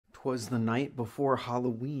'Twas the night before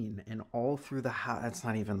Halloween, and all through that's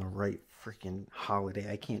not even the right freaking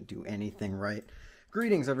holiday. I can't do anything right.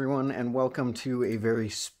 Greetings, everyone, and welcome to a very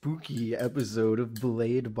spooky episode of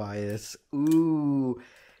Blade Bias. Ooh,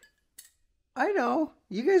 I know.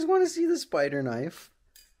 You guys want to see the spider knife?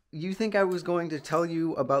 You think I was going to tell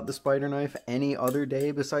you about the spider knife any other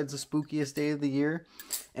day besides the spookiest day of the year?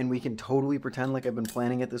 And we can totally pretend like I've been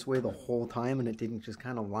planning it this way the whole time and it didn't just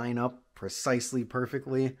kind of line up precisely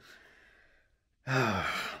perfectly?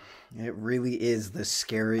 It really is the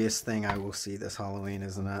scariest thing I will see this Halloween,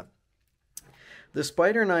 isn't it? The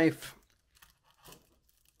spider knife...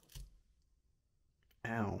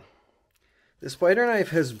 Ow. The spider knife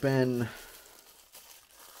has been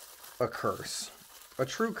a curse. A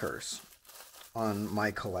true curse on my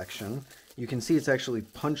collection. You can see it's actually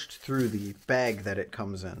punched through the bag that it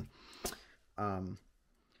comes in.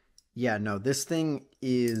 Yeah, no, this thing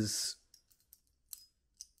is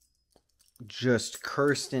just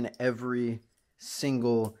cursed in every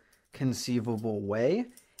single conceivable way,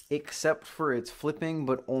 except for its flipping,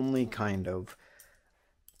 but only kind of.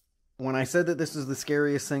 When I said that this is the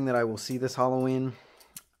scariest thing that I will see this Halloween,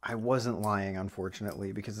 I wasn't lying,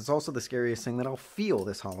 unfortunately, because it's also the scariest thing that I'll feel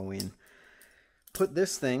this Halloween. Put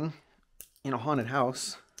this thing in a haunted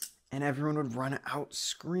house, and everyone would run out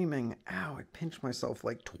screaming. Ow, I pinched myself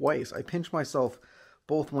like twice. I pinched myself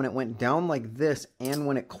both when it went down like this and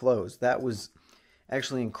when it closed. That was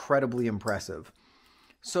actually incredibly impressive.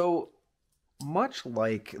 So, much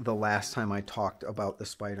like the last time I talked about the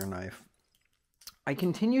spider knife, I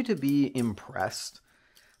continue to be impressed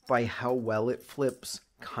by how well it flips,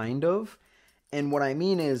 kind of. And what I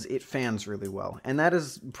mean is it fans really well. And that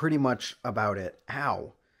is pretty much about it.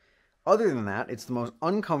 Ow. Other than that, it's the most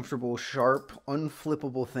uncomfortable, sharp,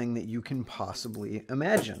 unflippable thing that you can possibly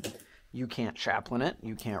imagine. You can't chaplain it.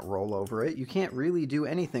 You can't roll over it. You can't really do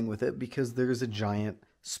anything with it because there's a giant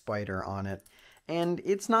spider on it. And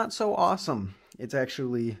it's not so awesome. It's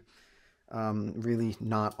actually really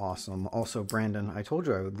not awesome. Also, Brandon, I told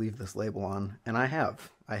you I would leave this label on, and I have.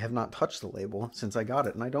 I have not touched the label since I got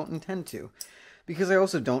it, and I don't intend to. Because I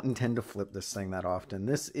also don't intend to flip this thing that often.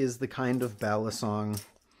 This is the kind of balisong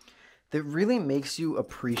that really makes you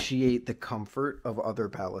appreciate the comfort of other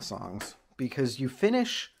balisongs. Because you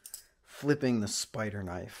finish flipping the spider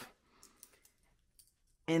knife,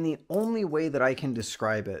 and the only way that I can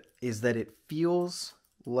describe it is that it feels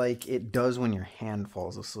like it does when your hand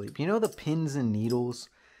falls asleep. You know the pins and needles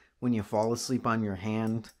when you fall asleep on your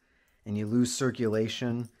hand and you lose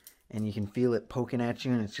circulation and you can feel it poking at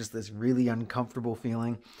you and it's just this really uncomfortable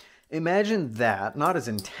feeling? Imagine that, not as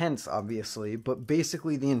intense obviously, but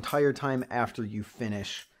basically the entire time after you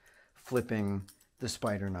finish flipping the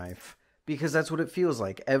spider knife. Because that's what it feels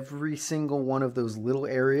like. Every single one of those little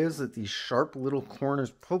areas that these sharp little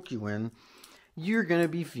corners poke you in, you're going to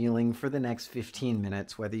be feeling for the next 15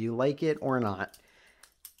 minutes, whether you like it or not,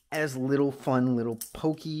 as little fun, little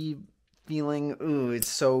pokey feeling. Ooh, it's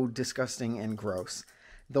so disgusting and gross.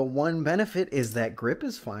 The one benefit is that grip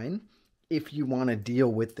is fine if you want to deal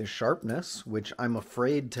with the sharpness, which I'm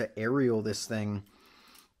afraid to aerial this thing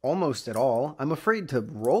almost at all. I'm afraid to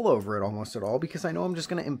roll over it almost at all because I know I'm just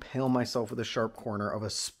going to impale myself with a sharp corner of a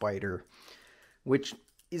spider, which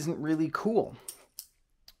isn't really cool.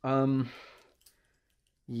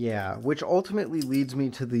 Yeah, which ultimately leads me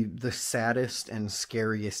to the saddest and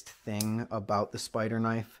scariest thing about the spider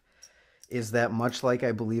knife is that, much like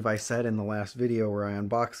I believe I said in the last video where I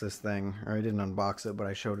unboxed this thing, or I didn't unbox it, but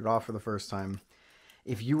I showed it off for the first time,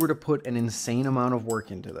 if you were to put an insane amount of work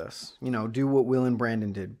into this, you know, do what Will and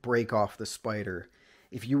Brandon did, break off the spider,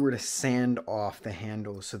 if you were to sand off the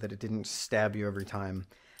handle so that it didn't stab you every time,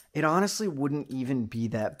 it honestly wouldn't even be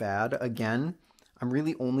that bad. Again, I'm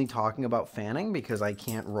really only talking about fanning because I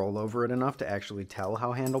can't roll over it enough to actually tell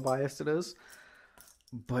how handle biased it is.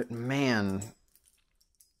 But man,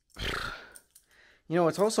 you know,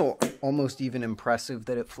 it's also almost even impressive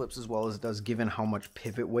that it flips as well as it does given how much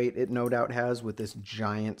pivot weight it no doubt has with this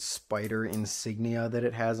giant spider insignia that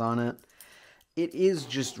it has on it. It is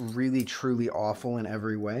just really truly awful in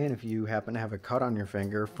every way, and if you happen to have a cut on your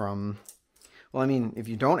finger from... Well, I mean, if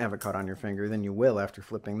you don't have a cut on your finger, then you will after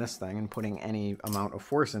flipping this thing and putting any amount of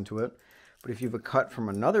force into it. But if you have a cut from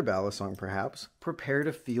another balisong, perhaps, prepare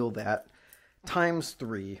to feel that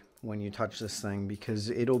 ×3 when you touch this thing, because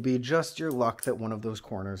it'll be just your luck that one of those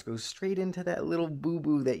corners goes straight into that little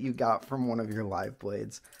boo-boo that you got from one of your live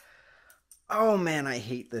blades. Oh man, I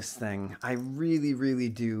hate this thing. I really, really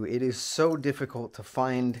do. It is so difficult to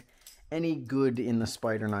find any good in the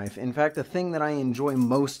spider knife. In fact, the thing that I enjoy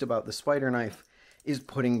most about the spider knife is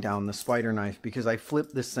putting down the spider knife, because I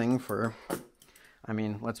flip this thing for I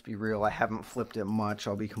mean, let's be real, I haven't flipped it much,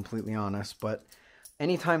 I'll be completely honest, but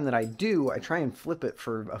anytime that I do, I try and flip it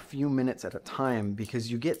for a few minutes at a time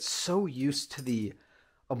because you get so used to the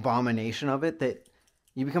abomination of it that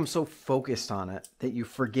you become so focused on it that you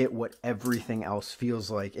forget what everything else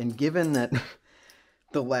feels like. And given that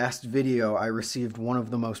the last video I received one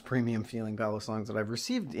of the most premium feeling ballad songs that I've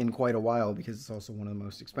received in quite a while because it's also one of the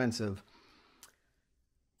most expensive.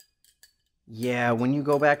 Yeah, when you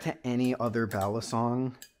go back to any other ballad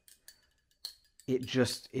song, it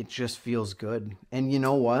just feels good. And you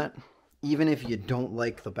know what? Even if you don't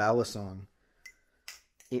like the ballad song,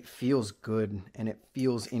 it feels good and it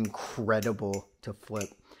feels incredible to flip.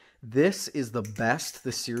 This is the best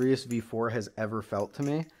the Sirius V4 has ever felt to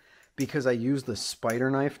me because I use the spider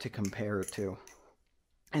knife to compare it to.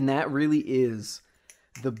 And that really is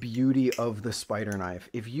the beauty of the spider knife.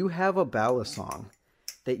 If you have a ballad song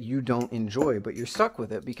that you don't enjoy, but you're stuck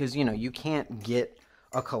with it because, you know, you can't get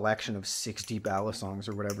a collection of 60 ballad songs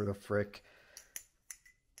or whatever the frick,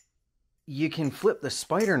 you can flip the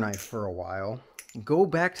spider knife for a while, go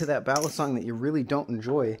back to that ballad song that you really don't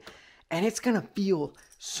enjoy, and it's gonna feel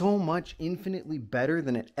so much infinitely better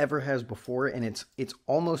than it ever has before, and it's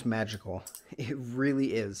almost magical. It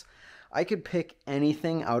really is. I could pick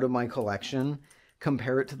anything out of my collection,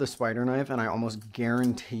 compare it to the spider knife, and I almost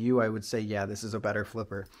guarantee you I would say, yeah, this is a better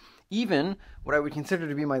flipper. Even what I would consider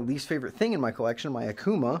to be my least favorite thing in my collection, my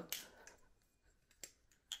Akuma,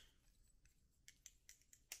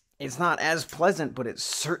 it's not as pleasant, but it's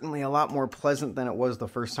certainly a lot more pleasant than it was the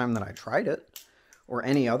first time that I tried it, or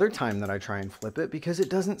any other time that I try and flip it, because it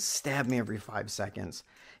doesn't stab me every 5 seconds.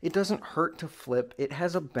 It doesn't hurt to flip. It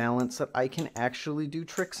has a balance that I can actually do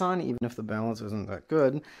tricks on, even if the balance isn't that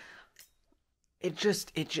good.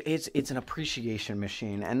 It's an appreciation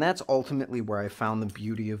machine, and that's ultimately where I found the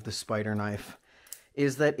beauty of the spider knife,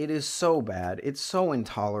 is that it is so bad, it's so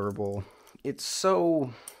intolerable, it's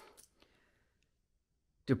so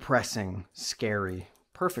depressing, scary,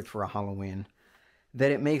 perfect for a Halloween,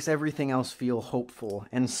 that it makes everything else feel hopeful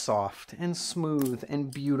and soft and smooth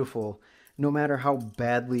and beautiful, no matter how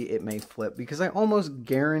badly it may flip, because I almost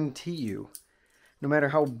guarantee you, no matter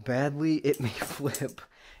how badly it may flip,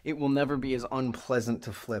 it will never be as unpleasant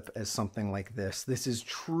to flip as something like this. This is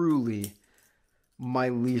truly my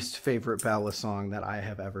least favorite ballad song that I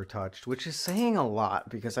have ever touched, which is saying a lot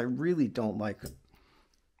because I really don't like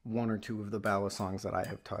one or two of the ballad songs that I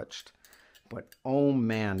have touched. But oh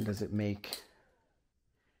man, does it make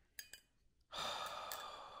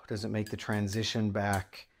the transition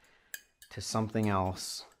back to something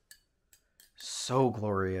else so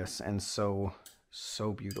glorious and so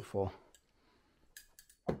beautiful.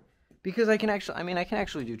 Because I can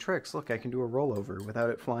actually do tricks. Look, I can do a rollover without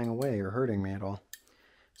it flying away or hurting me at all.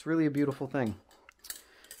 It's really a beautiful thing.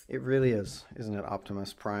 It really is, isn't it,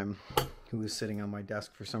 Optimus Prime, who is sitting on my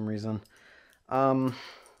desk for some reason.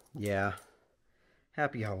 Yeah.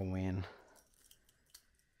 Happy Halloween.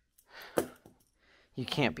 You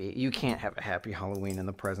can't have a happy Halloween in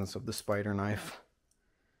the presence of the spider knife.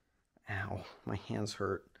 Ow, my hands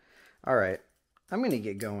hurt. Alright, I'm gonna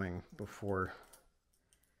get going before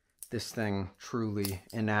this thing truly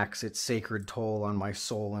enacts its sacred toll on my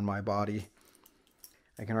soul and my body.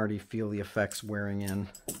 I can already feel the effects wearing in.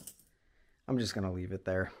 I'm just going to leave it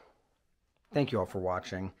there. Thank you all for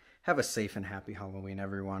watching. Have a safe and happy Halloween,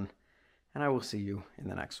 everyone. And I will see you in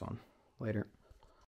the next one. Later.